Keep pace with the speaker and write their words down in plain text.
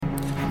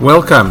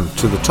Welcome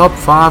to the Top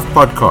 5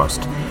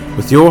 podcast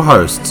with your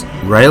hosts,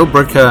 Rael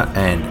Bricker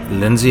and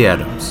Lindsay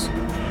Adams.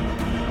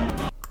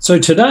 So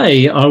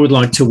today I would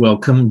like to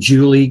welcome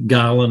Julie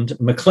Garland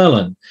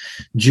McLellan.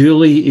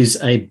 Julie is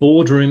a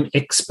boardroom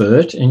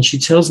expert and she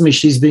tells me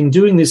she's been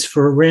doing this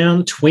for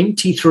around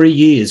 23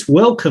 years.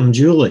 Welcome,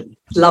 Julie.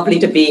 Lovely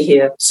to be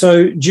here.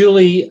 So,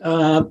 Julie,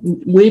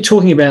 we're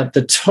talking about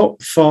the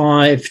top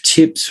 5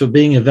 tips for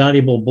being a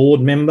valuable board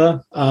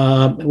member.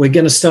 We're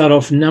going to start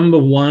off. Number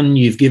 1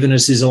 you've given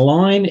us is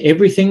align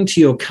everything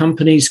to your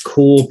company's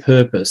core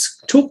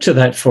purpose. Talk to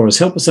that for us.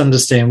 Help us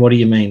understand what do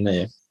you mean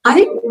there. I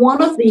think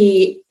one of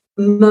the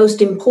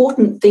most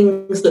important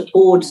things that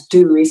boards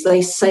do is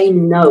they say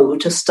no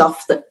to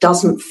stuff that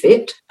doesn't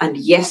fit and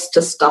yes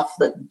to stuff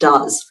that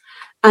does.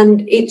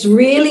 And it's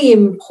really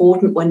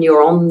important when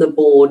you're on the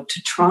board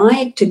to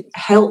try to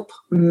help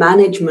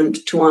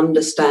management to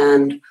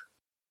understand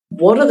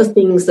what are the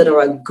things that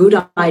are a good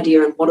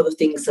idea and what are the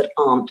things that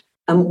aren't.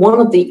 And one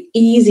of the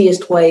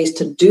easiest ways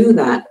to do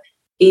that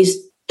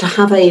is to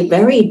have a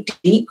very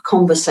deep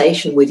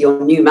conversation with your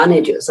new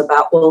managers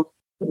about, well,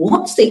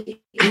 what's the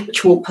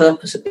actual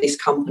purpose of this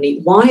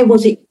company? Why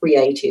was it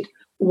created?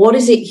 What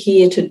is it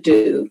here to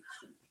do?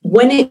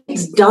 When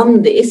it's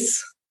done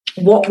this,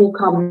 what will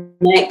come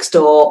next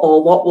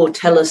or what will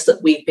tell us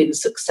that we've been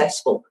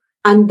successful?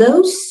 And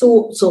those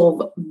sorts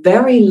of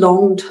very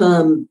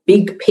long-term,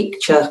 big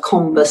picture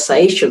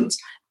conversations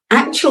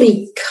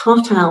actually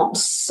cut out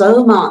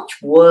so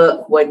much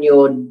work when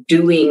you're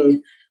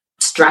doing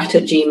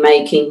strategy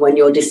making, when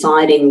you're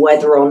deciding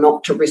whether or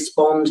not to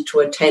respond to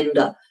a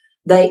tender.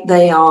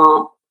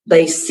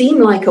 They seem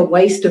like a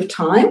waste of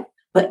time,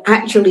 but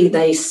actually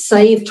they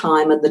save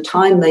time, and the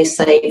time they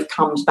save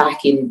comes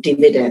back in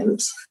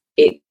dividends.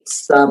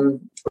 It's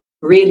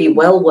really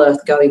well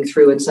worth going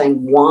through and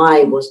saying,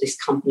 why was this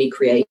company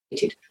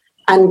created?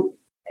 And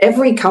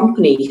every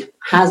company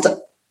has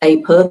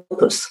a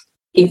purpose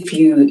if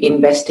you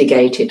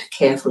investigate it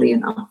carefully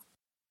enough.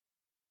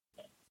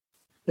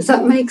 Does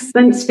that make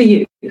sense for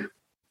you?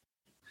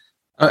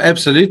 Oh,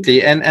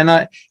 absolutely.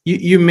 And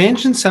you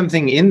mentioned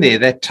something in there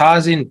that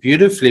ties in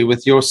beautifully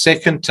with your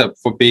second tip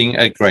for being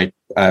a great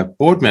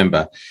board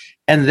member,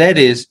 and that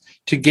is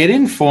to get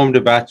informed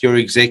about your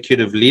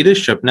executive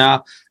leadership.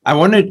 Now, I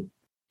want to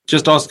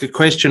just ask a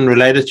question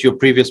related to your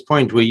previous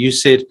point where you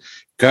said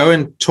go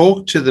and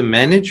talk to the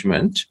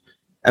management,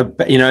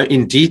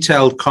 in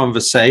detailed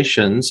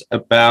conversations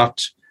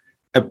about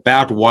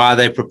why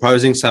they're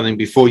proposing something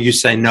before you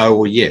say no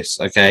or yes.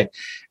 Okay.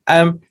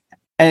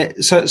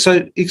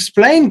 So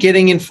explain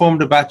getting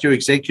informed about your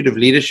executive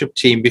leadership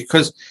team,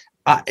 because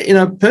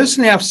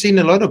personally, I've seen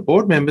a lot of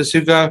board members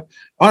who go,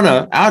 oh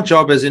no, our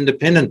job as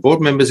independent board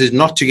members is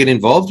not to get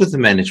involved with the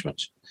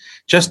management,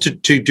 just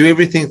to do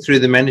everything through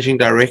the managing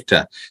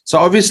director. So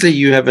obviously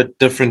you have a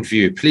different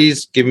view.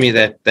 Please give me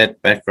that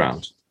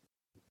background.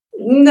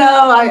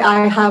 No,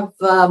 I have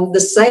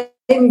the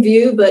same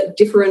view, but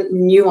different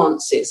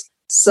nuances.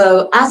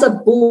 So as a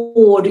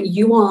board,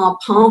 you are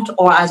part,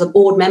 or as a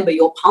board member,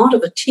 you're part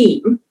of a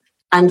team,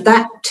 and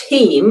that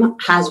team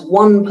has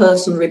one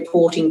person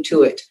reporting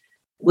to it,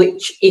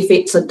 which, if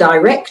it's a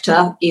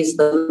director, is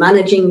the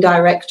managing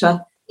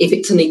director. If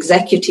it's an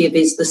executive,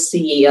 is the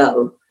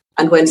CEO.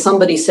 And when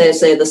somebody says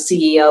they're the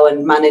CEO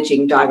and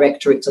managing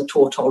director, it's a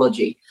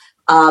tautology.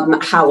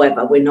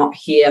 However, we're not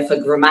here for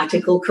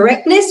grammatical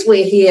correctness.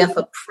 We're here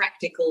for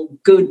practical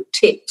good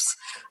tips.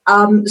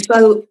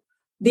 So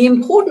the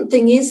important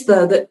thing is,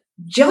 though, that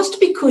just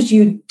because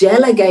you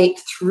delegate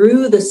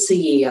through the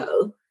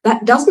CEO,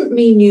 that doesn't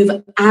mean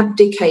you've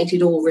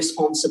abdicated all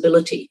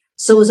responsibility.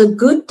 So as a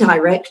good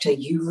director,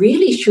 you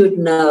really should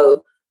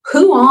know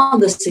who are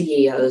the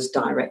CEO's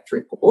direct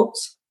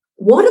reports,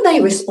 what are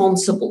they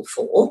responsible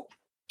for,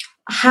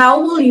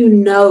 how will you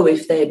know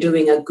if they're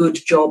doing a good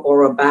job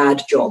or a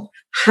bad job,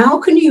 how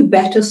can you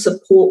better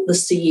support the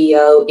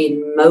CEO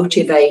in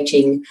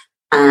motivating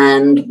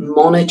and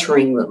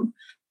monitoring them.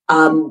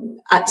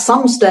 At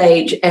some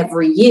stage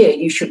every year,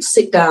 you should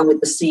sit down with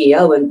the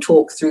CEO and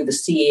talk through the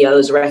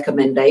CEO's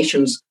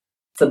recommendations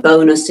for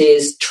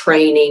bonuses,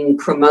 training,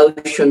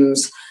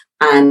 promotions,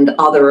 and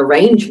other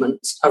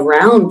arrangements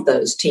around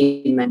those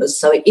team members.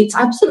 So it's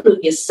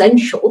absolutely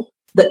essential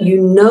that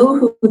you know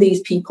who these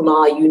people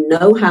are, you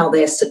know how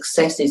their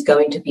success is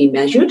going to be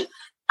measured,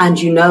 and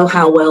you know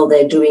how well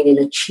they're doing in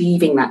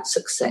achieving that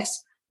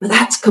success. But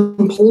that's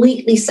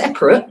completely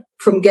separate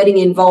from getting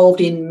involved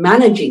in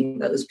managing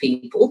those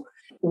people,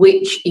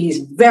 which is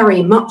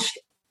very much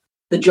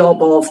the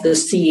job of the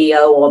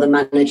CEO or the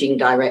managing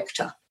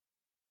director.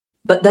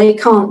 But they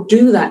can't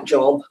do that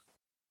job,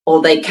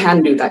 or they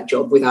can do that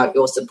job without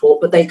your support,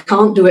 but they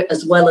can't do it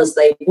as well as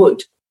they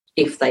would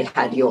if they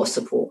had your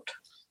support.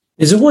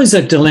 There's always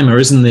that dilemma,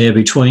 isn't there,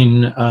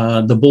 between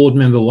the board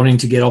member wanting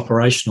to get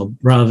operational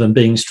rather than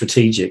being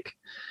strategic.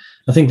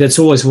 I think that's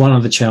always one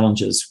of the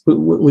challenges.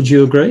 Would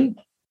you agree?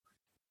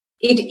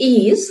 It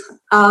is.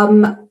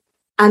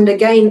 And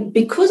again,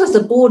 because as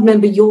a board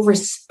member, you're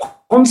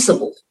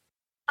responsible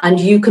and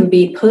you can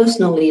be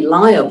personally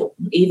liable,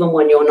 even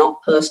when you're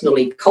not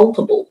personally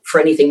culpable for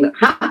anything that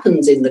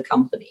happens in the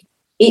company,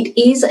 it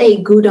is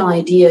a good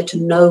idea to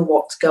know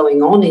what's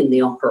going on in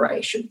the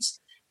operations.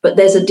 But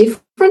there's a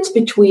difference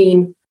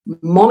between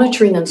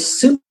monitoring and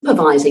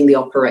supervising the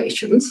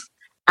operations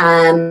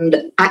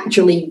and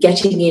actually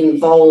getting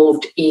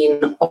involved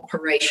in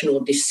operational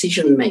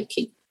decision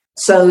making.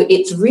 So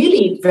it's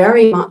really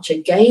very much,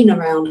 again,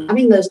 around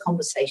having those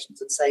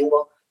conversations and saying,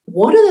 well,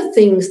 what are the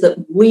things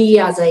that we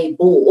as a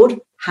board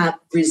have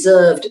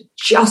reserved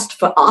just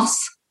for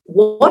us?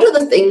 What are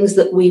the things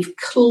that we've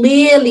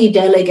clearly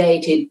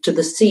delegated to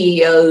the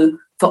CEO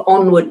for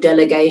onward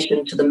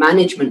delegation to the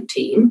management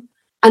team?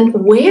 And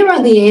where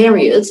are the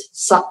areas,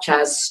 such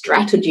as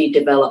strategy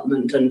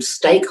development and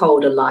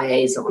stakeholder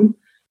liaison,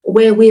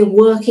 where we're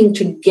working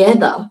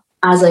together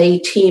as a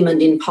team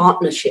and in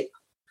partnership?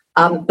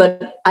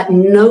 But at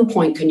no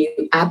point can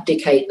you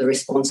abdicate the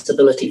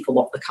responsibility for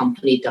what the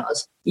company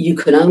does. You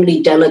can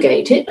only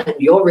delegate it, and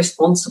you're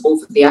responsible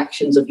for the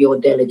actions of your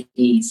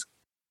delegatees.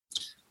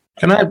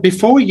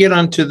 Before we get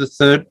on to the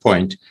third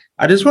point,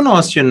 I just want to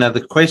ask you another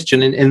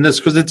question in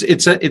this, because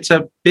it's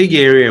a big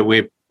area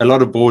where a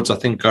lot of boards, I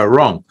think, go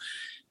wrong.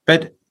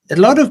 But a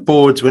lot of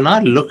boards, when I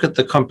look at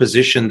the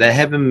composition, they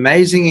have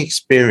amazing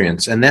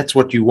experience, and that's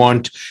what you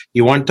want.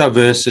 You want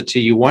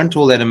diversity. You want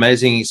all that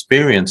amazing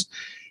experience.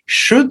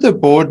 Should the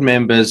board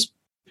members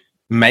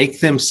make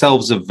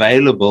themselves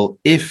available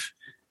if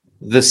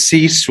the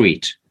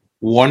C-suite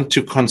want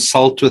to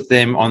consult with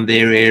them on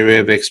their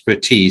area of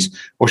expertise,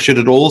 or should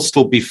it all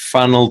still be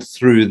funneled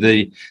through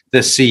the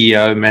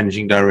CEO,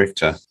 managing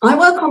director? I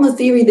work on the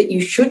theory that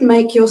you should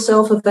make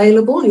yourself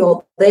available.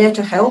 You're there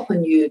to help,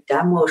 and you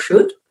damn well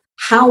should.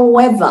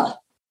 However,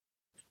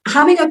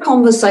 having a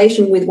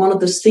conversation with one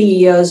of the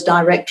CEO's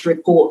direct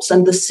reports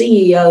and the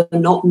CEO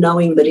not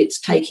knowing that it's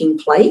taking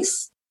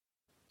place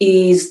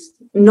is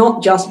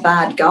not just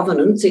bad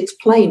governance, it's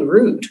plain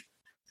rude.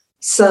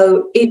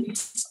 So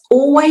it's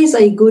always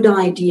a good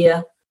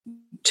idea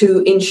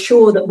to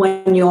ensure that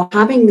when you're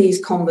having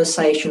these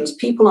conversations,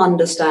 people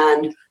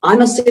understand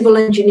I'm a civil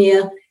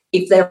engineer.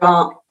 If there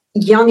are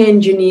young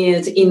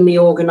engineers in the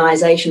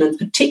organization, and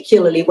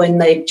particularly when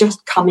they've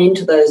just come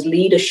into those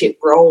leadership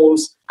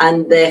roles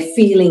and they're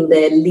feeling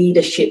their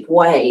leadership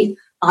way,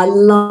 I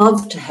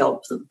love to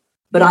help them.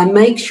 But I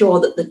make sure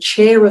that the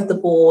chair of the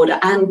board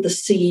and the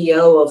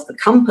CEO of the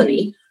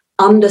company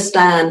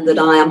understand that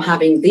I am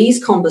having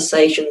these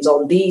conversations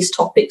on these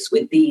topics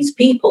with these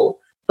people,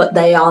 but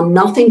they are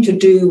nothing to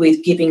do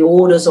with giving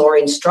orders or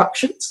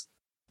instructions.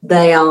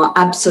 They are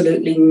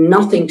absolutely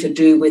nothing to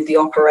do with the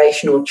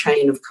operational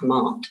chain of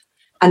command.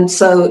 And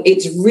so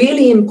it's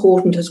really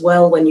important as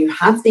well, when you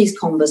have these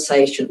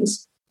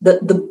conversations,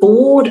 that the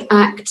board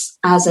acts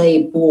as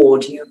a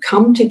board. You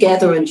come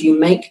together and you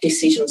make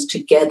decisions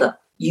together.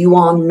 You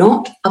are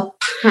not a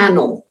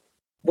panel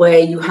where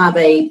you have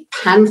a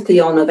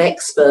pantheon of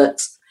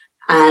experts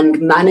and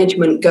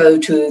management go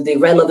to the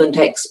relevant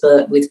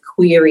expert with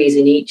queries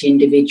in each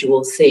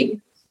individual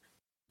thing.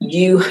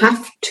 You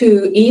have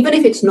to, even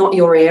if it's not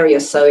your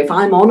area, so if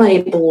I'm on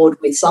a board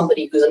with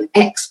somebody who's an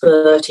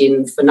expert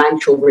in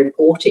financial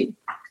reporting,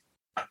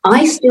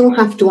 I still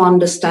have to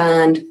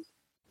understand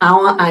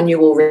our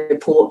annual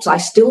reports. I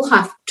still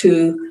have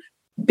to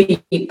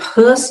be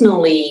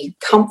personally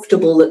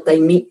comfortable that they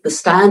meet the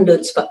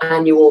standards for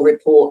annual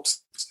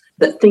reports,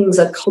 that things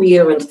are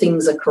clear and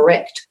things are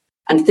correct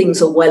and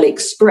things are well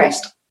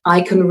expressed.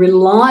 I can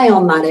rely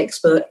on that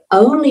expert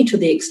only to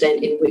the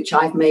extent in which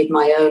I've made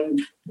my own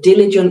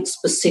diligent,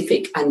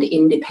 specific and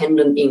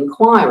independent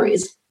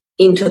inquiries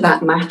into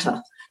that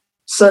matter.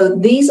 So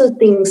these are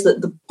things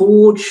that the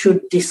board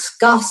should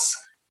discuss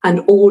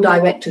and all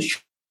directors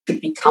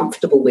should be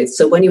comfortable with.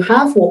 So when you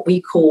have what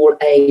we call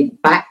a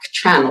back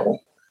channel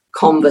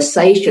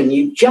conversation,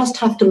 you just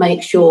have to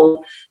make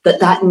sure that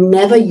that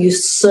never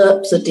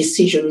usurps a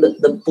decision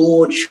that the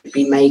board should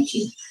be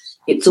making.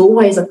 It's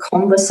always a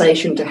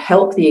conversation to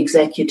help the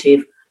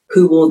executive,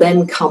 who will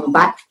then come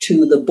back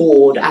to the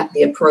board at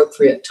the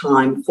appropriate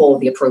time for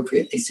the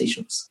appropriate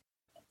decisions.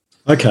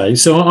 Okay,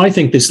 so I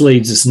think this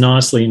leads us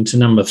nicely into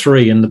number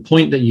 3. And the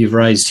point that you've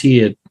raised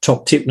here,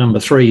 top tip number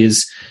 3,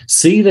 is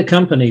see the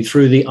company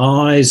through the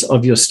eyes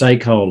of your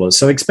stakeholders.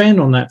 So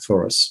expand on that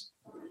for us.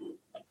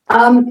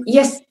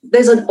 Yes,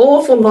 there's an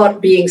awful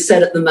lot being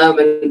said at the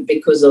moment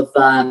because of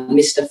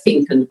Mr.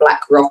 Fink and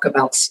BlackRock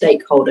about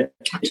stakeholder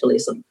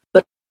capitalism.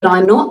 But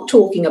I'm not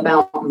talking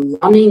about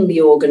running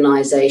the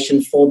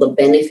organization for the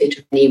benefit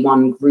of any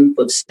one group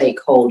of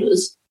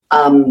stakeholders.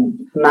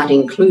 That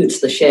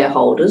includes the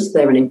shareholders.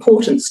 They're an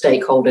important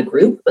stakeholder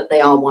group, but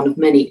they are one of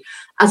many.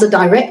 As a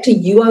director,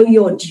 you owe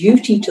your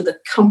duty to the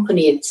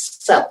company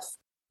itself.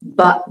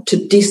 But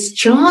to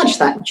discharge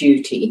that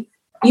duty,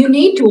 you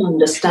need to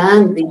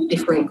understand these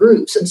different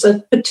groups. And so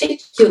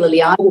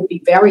particularly, I would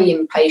be very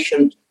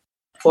impatient,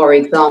 for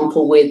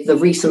example, with the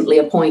recently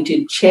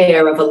appointed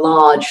chair of a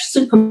large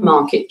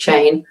supermarket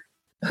chain,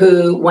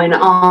 who, when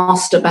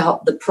asked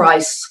about the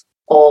price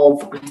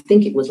of, I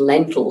think it was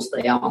lentils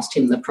they asked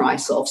him the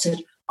price of,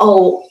 said,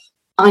 "Oh,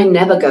 I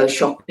never go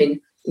shopping.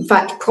 In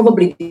fact,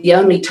 probably the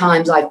only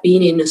times I've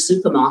been in a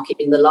supermarket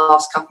in the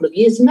last couple of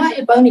years, and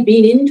I've only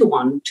been into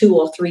one 2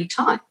 or 3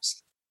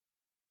 times.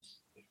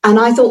 And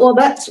I thought, well,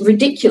 that's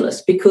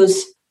ridiculous,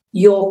 because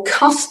your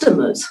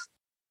customers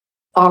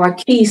are a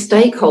key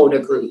stakeholder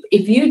group.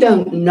 If you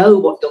don't know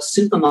what your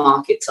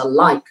supermarkets are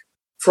like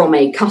from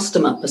a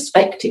customer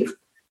perspective,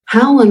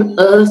 how on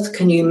earth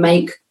can you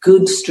make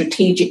good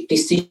strategic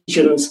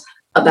decisions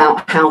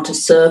about how to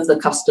serve the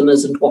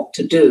customers and what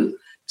to do?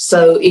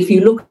 So if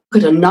you look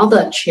at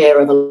another chair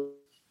of a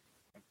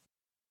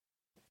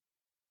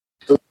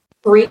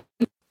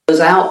was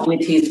out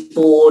with his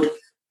board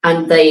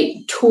and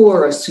they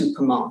tour a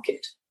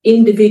supermarket.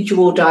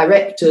 Individual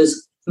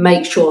directors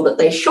make sure that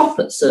they shop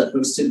at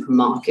certain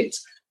supermarkets,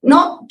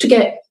 not to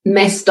get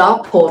messed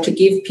up or to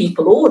give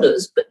people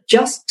orders, but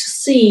just to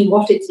see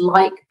what it's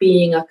like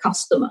being a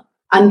customer.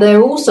 And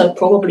they're also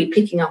probably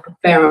picking up a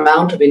fair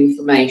amount of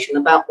information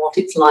about what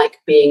it's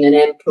like being an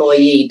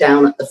employee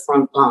down at the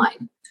front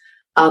line.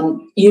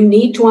 You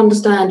need to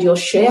understand your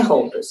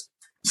shareholders.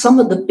 Some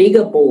of the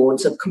bigger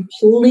boards have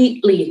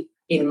completely,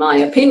 in my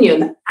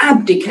opinion,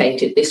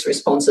 abdicated this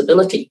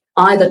responsibility,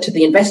 either to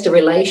the investor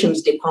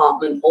relations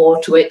department or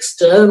to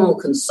external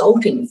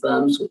consulting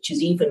firms, which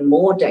is even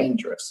more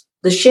dangerous.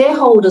 The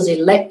shareholders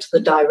elect the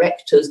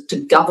directors to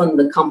govern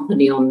the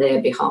company on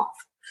their behalf.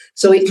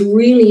 So it's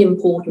really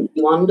important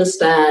you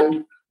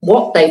understand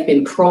what they've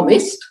been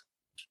promised,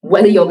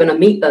 whether you're going to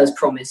meet those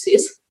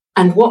promises,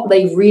 and what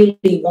they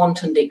really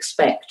want and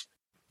expect.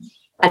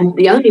 And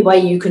the only way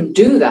you can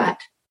do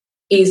that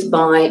is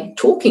by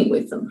talking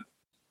with them.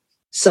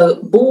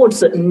 So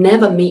boards that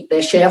never meet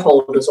their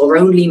shareholders or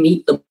only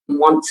meet them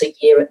once a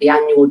year at the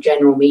annual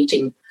general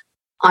meeting,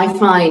 I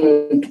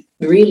find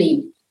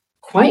really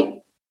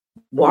quite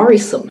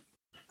worrisome.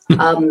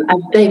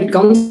 As David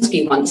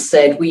Gonski once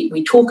said,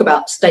 we talk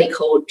about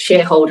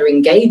shareholder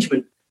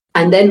engagement,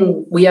 and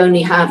then we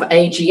only have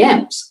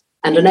AGMs.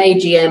 And an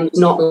AGM is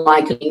not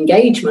like an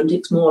engagement,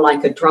 it's more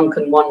like a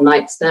drunken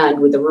one-night stand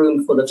with a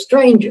room full of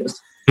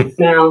strangers.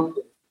 Now,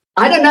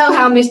 I don't know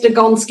how Mr.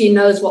 Gonski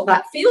knows what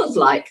that feels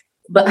like,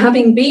 but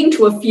having been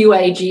to a few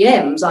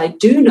AGMs, I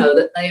do know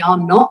that they are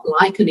not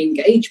like an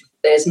engagement.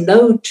 There's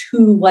no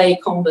two-way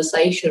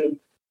conversation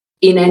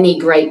in any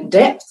great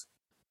depth,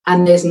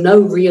 and there's no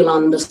real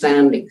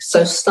understanding.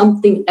 So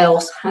something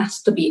else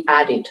has to be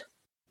added.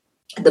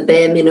 The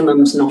bare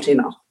minimum's not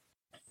enough.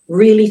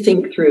 Really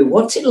think through,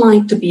 what's it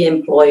like to be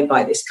employed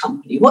by this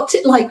company? What's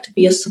it like to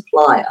be a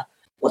supplier?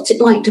 What's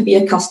it like to be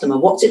a customer?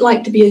 What's it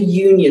like to be a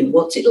union?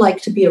 What's it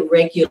like to be a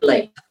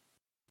regulator?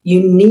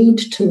 You need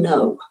to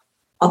know.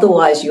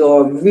 Otherwise,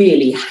 you're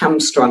really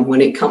hamstrung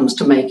when it comes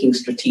to making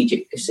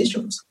strategic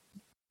decisions.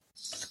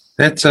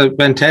 That's a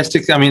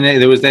fantastic. I mean,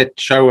 there was that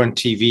show on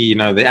TV,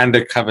 the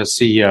Undercover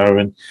CEO,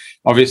 and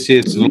obviously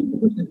it's a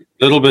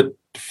little bit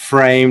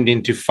framed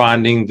into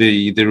finding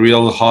the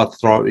real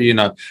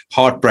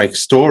heartbreak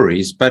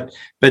stories, but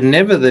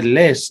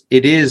nevertheless,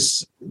 it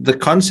is the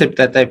concept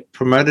that they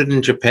promoted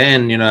in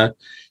Japan,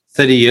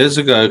 30 years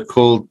ago,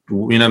 called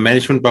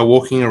management by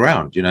walking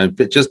around,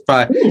 but just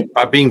by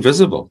being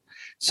visible.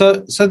 So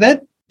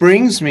that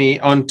brings me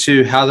on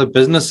to how the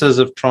businesses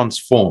have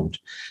transformed.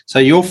 So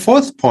your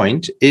fourth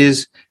point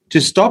is to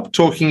stop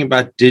talking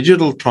about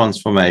digital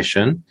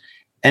transformation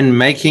and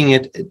making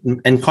it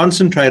and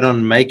concentrate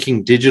on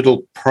making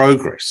digital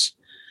progress.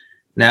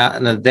 Now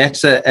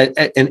that's a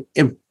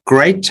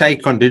great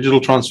take on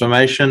digital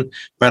transformation,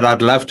 but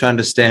I'd love to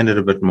understand it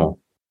a bit more.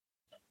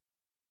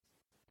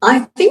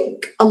 I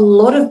think a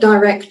lot of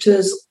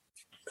directors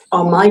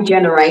are my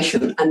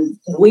generation, and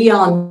we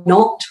are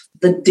not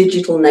the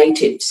digital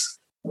natives.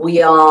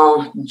 We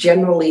are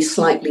generally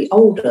slightly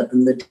older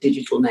than the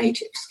digital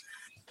natives.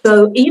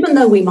 So even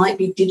though we might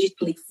be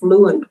digitally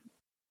fluent,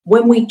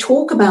 when we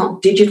talk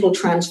about digital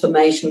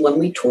transformation, when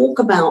we talk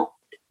about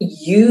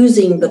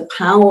using the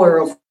power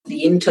of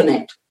the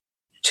internet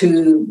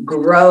to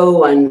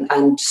grow and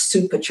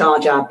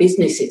supercharge our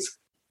businesses,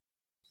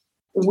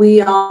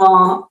 we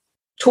are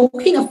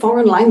talking a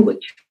foreign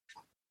language.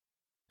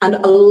 And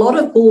a lot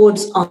of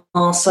boards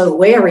are so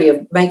wary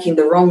of making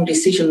the wrong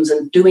decisions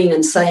and doing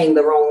and saying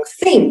the wrong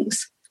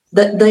things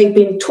that they've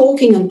been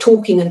talking and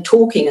talking and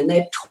talking, and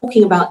they're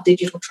talking about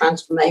digital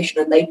transformation,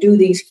 and they do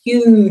these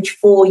huge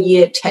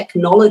 4-year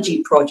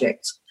technology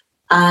projects.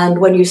 And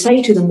when you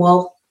say to them,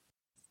 well,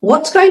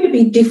 what's going to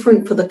be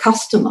different for the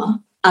customer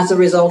as a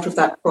result of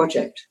that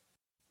project?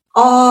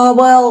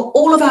 Well,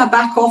 all of our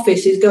back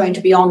office is going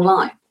to be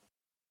online.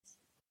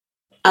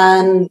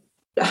 And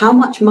how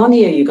much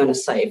money are you going to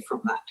save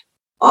from that?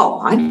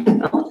 I don't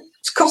know.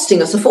 It's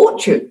costing us a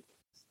fortune.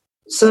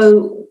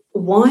 So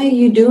why are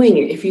you doing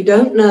it if you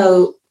don't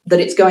know that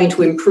it's going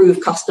to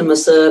improve customer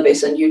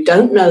service and you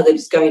don't know that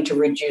it's going to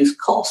reduce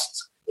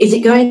costs? Is it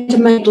going to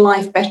make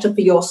life better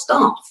for your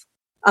staff?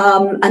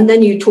 And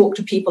then you talk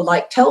to people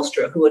like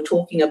Telstra, who are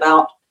talking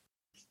about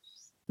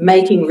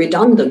making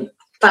redundant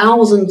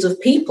thousands of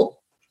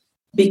people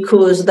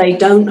because they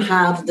don't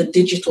have the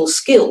digital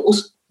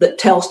skills that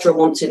Telstra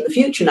wants in the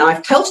future. Now,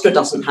 if Telstra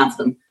doesn't have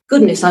them,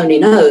 goodness only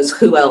knows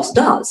who else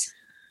does,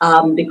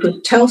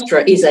 because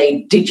Telstra is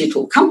a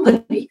digital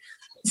company.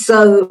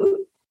 So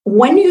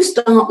when you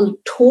start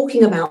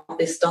talking about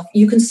this stuff,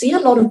 you can see a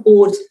lot of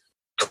boards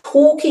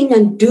talking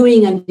and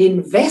doing and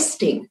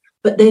investing,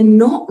 but they're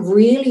not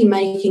really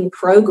making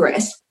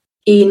progress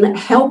in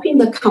helping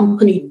the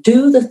company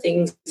do the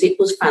things it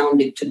was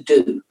founded to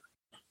do.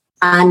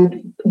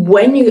 And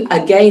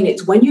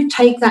it's when you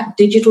take that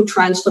digital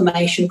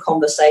transformation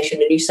conversation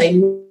and you say,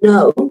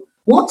 no,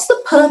 what's the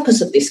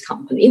purpose of this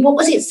company? What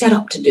was it set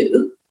up to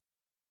do?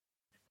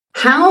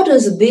 How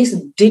does this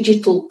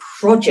digital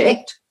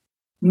project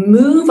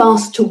move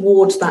us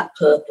towards that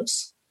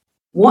purpose?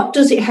 What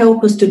does it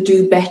help us to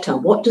do better?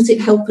 What does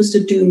it help us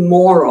to do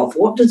more of?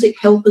 What does it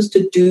help us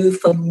to do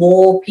for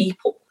more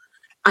people?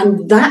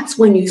 And that's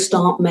when you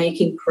start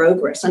making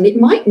progress. And it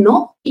might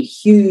not be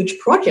huge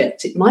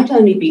projects. It might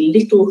only be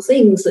little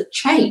things that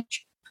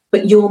change,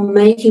 but you're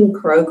making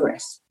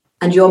progress.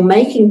 And you're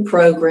making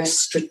progress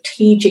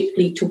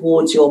strategically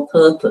towards your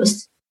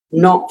purpose,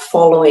 not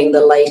following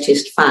the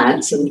latest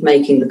fads and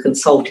making the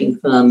consulting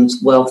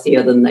firms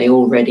wealthier than they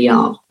already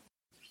are.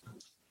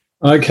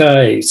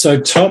 Okay, so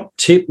top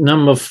tip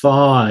number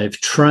 5,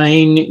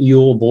 train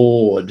your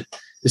board.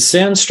 This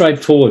sounds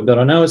straightforward, but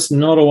I know it's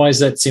not always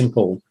that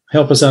simple.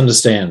 Help us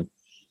understand.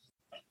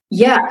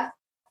 Yeah.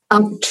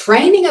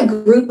 Training a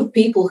group of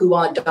people who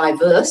are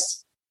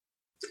diverse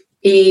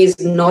is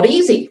not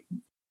easy.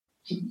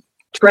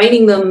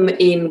 Training them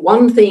in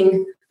one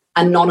thing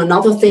and not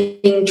another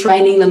thing,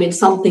 training them in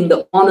something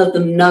that one of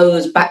them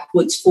knows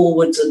backwards,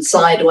 forwards, and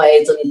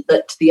sideways, and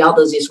that the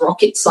others is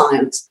rocket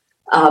science.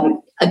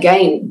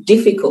 Again,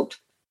 difficult.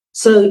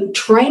 So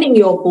training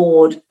your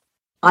board,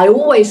 I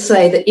always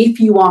say that if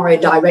you are a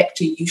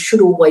director, you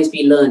should always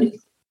be learning.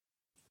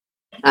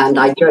 And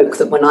I joke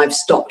that when I've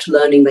stopped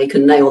learning, they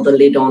can nail the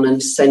lid on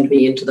and send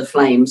me into the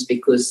flames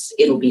because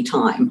it'll be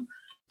time.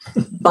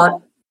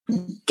 But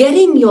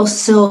getting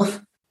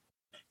yourself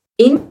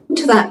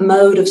into that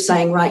mode of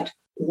saying, right,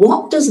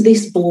 what does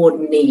this board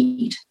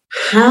need?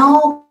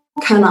 How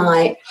can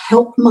I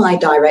help my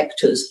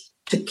directors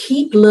to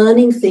keep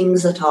learning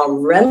things that are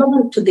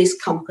relevant to this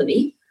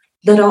company,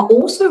 that are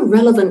also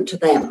relevant to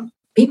them?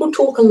 People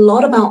talk a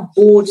lot about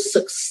board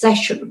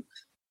succession.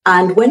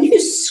 And when you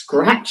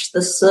scratch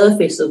the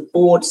surface of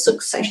board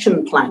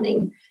succession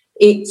planning,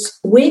 it's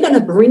we're going to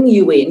bring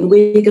you in,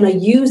 we're going to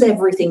use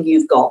everything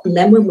you've got, and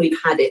then when we've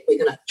had it, we're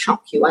going to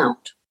chuck you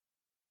out.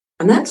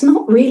 And that's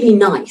not really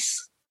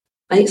nice.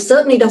 And it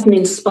certainly doesn't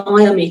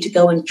inspire me to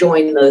go and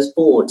join those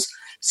boards.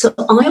 So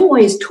I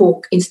always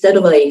talk, instead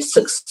of a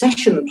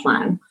succession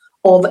plan,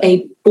 of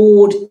a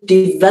board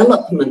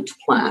development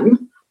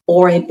plan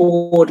or a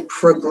board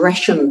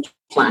progression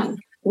plan,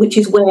 which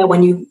is where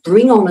when you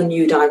bring on a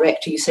new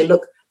director, you say,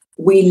 look,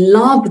 we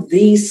love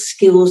these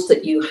skills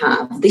that you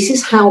have. This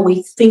is how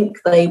we think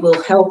they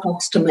will help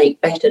us to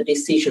make better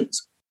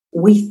decisions.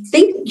 We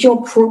think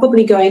you're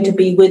probably going to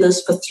be with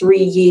us for 3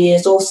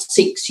 years or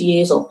 6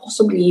 years or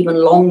possibly even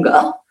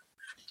longer.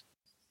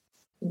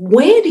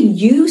 Where do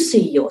you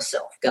see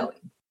yourself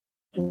going?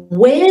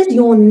 Where's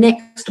your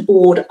next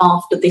board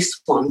after this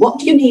one? What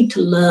do you need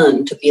to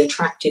learn to be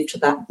attractive to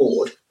that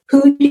board?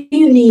 Who do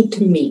you need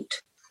to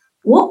meet?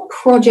 What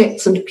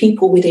projects and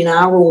people within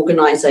our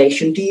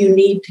organisation do you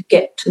need to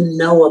get to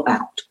know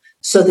about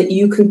so that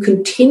you can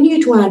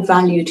continue to add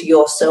value to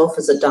yourself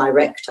as a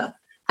director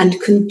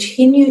and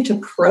continue to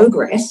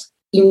progress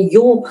in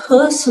your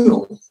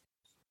personal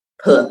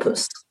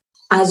purpose,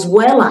 as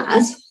well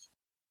as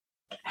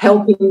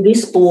helping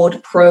this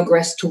board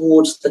progress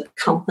towards the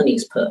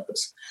company's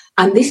purpose?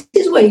 And this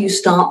is where you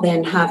start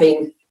then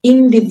having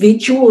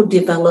individual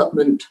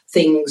development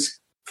things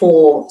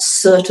for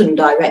certain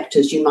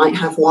directors. You might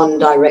have one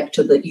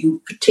director that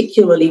you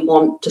particularly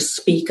want to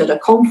speak at a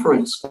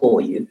conference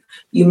for you.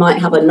 You might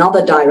have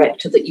another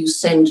director that you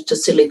send to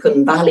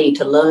Silicon Valley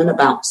to learn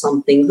about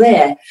something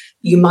there.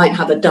 You might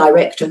have a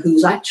director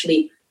who's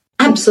actually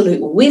absolute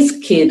whiz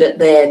kid at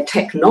their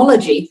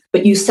technology,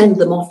 but you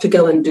send them off to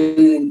go and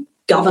do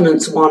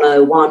Governance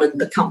 101 and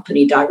the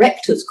company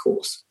director's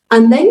course.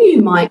 And then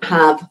you might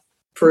have,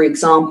 for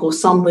example,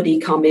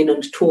 somebody come in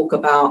and talk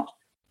about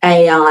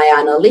AI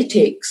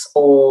analytics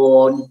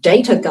or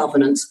data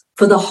governance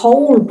for the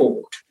whole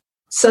board.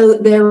 So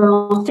there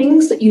are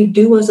things that you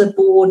do as a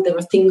board, there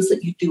are things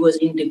that you do as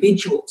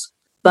individuals.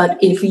 But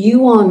if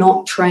you are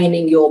not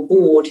training your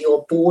board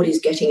is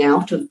getting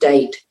out of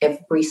date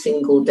every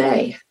single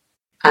day.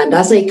 And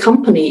as a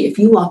company, if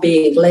you are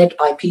being led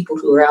by people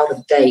who are out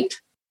of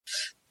date,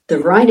 the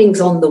writing's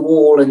on the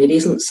wall and it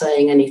isn't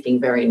saying anything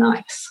very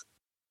nice.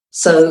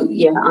 So,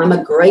 yeah, I'm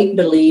a great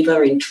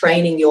believer in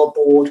training your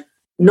board,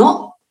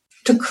 not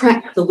to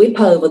crack the whip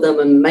over them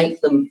and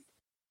make them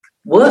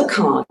work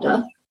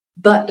harder,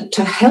 but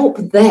to help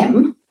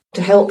them,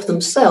 to help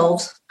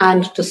themselves,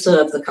 and to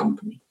serve the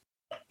company.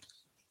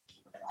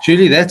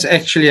 Julie, that's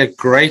actually a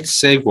great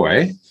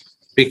segue,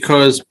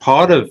 because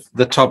part of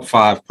the Top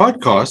 5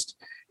 podcast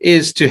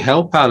is to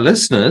help our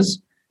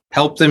listeners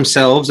help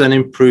themselves and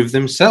improve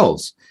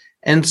themselves.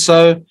 And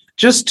so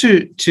just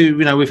to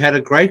we've had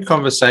a great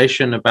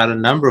conversation about a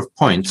number of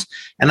points,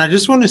 and I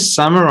just want to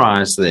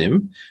summarize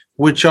them,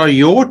 which are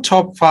your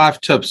top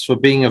 5 tips for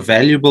being a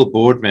valuable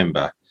board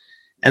member.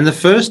 And the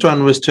first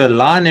one was to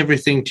align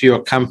everything to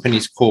your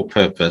company's core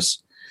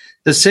purpose.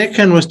 The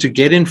second was to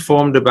get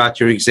informed about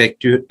your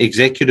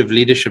executive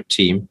leadership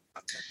team.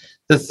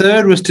 The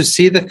third was to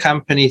see the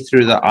company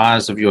through the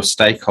eyes of your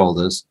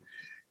stakeholders.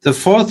 The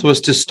fourth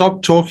was to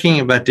stop talking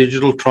about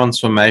digital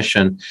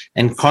transformation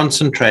and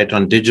concentrate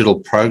on digital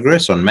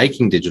progress, on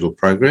making digital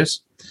progress.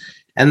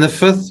 And the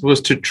fifth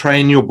was to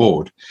train your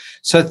board.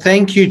 So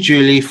thank you,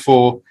 Julie,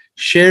 for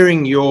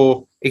sharing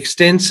your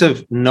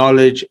extensive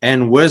knowledge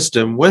and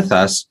wisdom with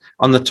us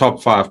on the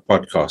Top 5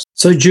 podcast.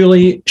 So,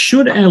 Julie,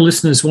 should our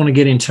listeners want to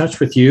get in touch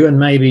with you and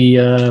maybe,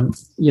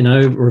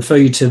 refer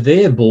you to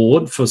their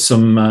board for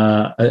some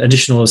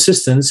additional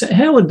assistance,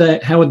 how would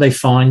they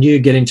find you,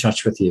 get in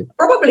touch with you?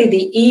 Probably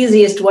the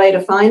easiest way to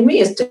find me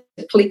is to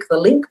click the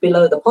link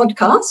below the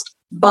podcast,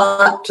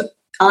 but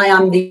I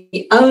am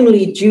the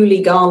only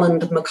Julie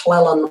Garland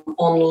McLellan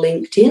on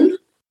LinkedIn.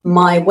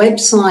 My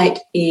website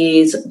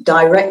is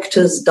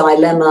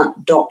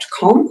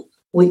directorsdilemma.com,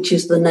 which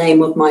is the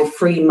name of my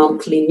free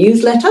monthly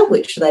newsletter,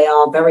 which they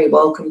are very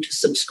welcome to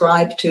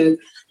subscribe to,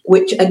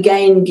 which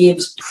again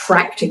gives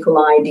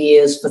practical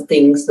ideas for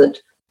things that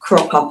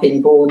crop up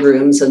in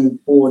boardrooms and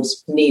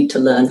boards need to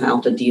learn how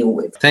to deal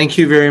with. Thank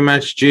you very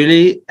much,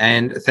 Julie,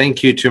 and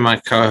thank you to my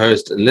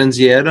co-host,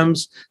 Lindsay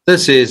Adams.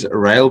 This is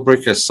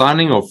Railbricker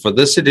signing off for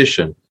this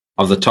edition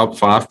of the Top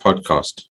 5 podcast.